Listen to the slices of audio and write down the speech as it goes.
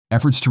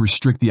Efforts to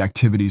restrict the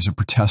activities of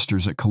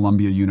protesters at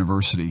Columbia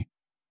University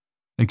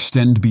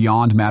extend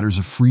beyond matters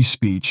of free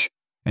speech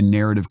and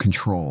narrative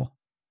control.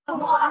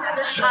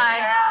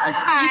 Hi.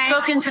 Have you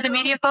spoken to the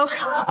media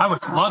folks? I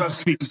would love to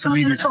speak to some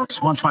media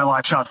folks once my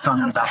live shot's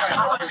done in about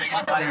 10 minutes.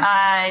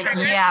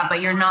 Yeah,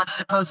 but you're not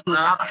supposed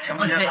to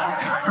solicit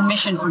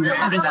permission from the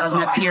students that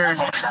doesn't appear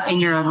in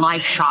your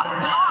live shot.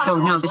 So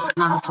no, this is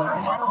not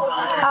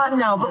appropriate.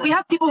 No, but we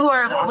have people who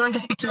are willing to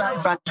speak to us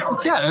in front.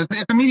 Yeah,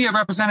 if a media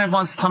representative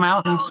wants to come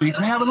out and speak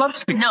to me, I would love to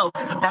speak. No,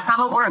 that's not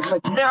how it works.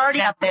 They're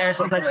already up there,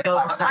 so let's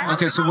go.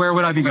 Okay, so where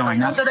would I be going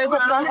now? So there's a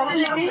front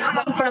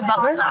in front of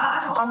Butler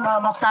on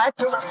the left side.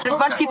 There's a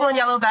bunch of people in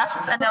yellow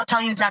vests, and they'll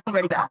tell you exactly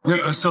where to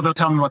go. So they'll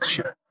tell me what to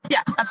shoot?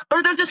 Yes,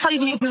 or they'll just tell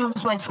you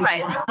who's going to right.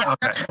 Yeah.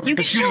 Okay. You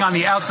can shooting on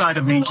the outside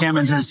of the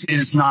encampment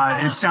is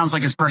not, it sounds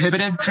like it's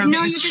prohibited for me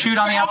to shoot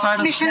on the outside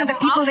of the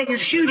people that you're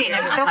shooting.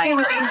 If it's okay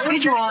with the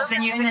individuals,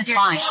 then you can. It's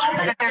fine.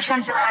 But there's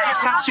some students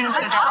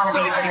that don't want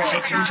to be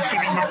videotaped, so I'm just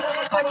giving them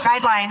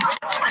guidelines.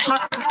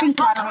 The students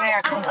over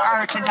there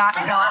are to not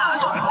film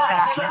people that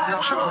ask you.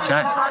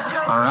 Okay.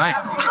 All right.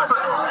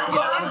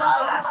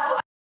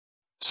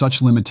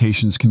 Such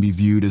limitations can be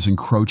viewed as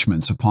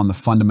encroachments upon the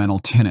fundamental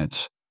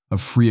tenets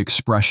of free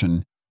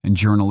expression and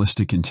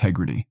journalistic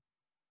integrity.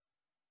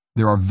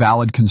 There are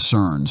valid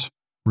concerns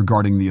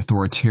regarding the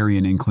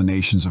authoritarian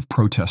inclinations of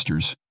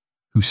protesters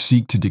who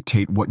seek to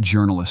dictate what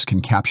journalists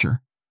can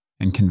capture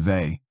and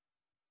convey.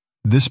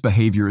 This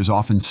behavior is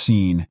often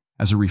seen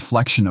as a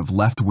reflection of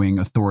left-wing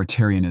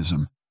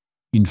authoritarianism,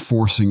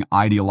 enforcing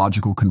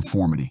ideological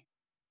conformity.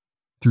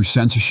 Through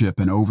censorship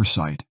and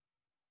oversight,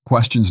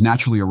 questions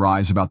naturally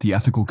arise about the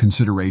ethical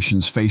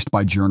considerations faced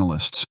by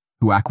journalists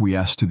who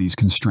acquiesce to these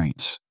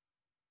constraints.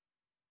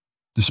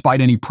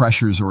 Despite any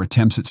pressures or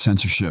attempts at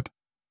censorship,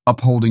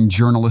 upholding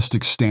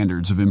journalistic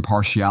standards of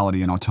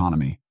impartiality and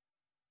autonomy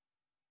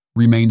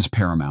remains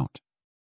paramount.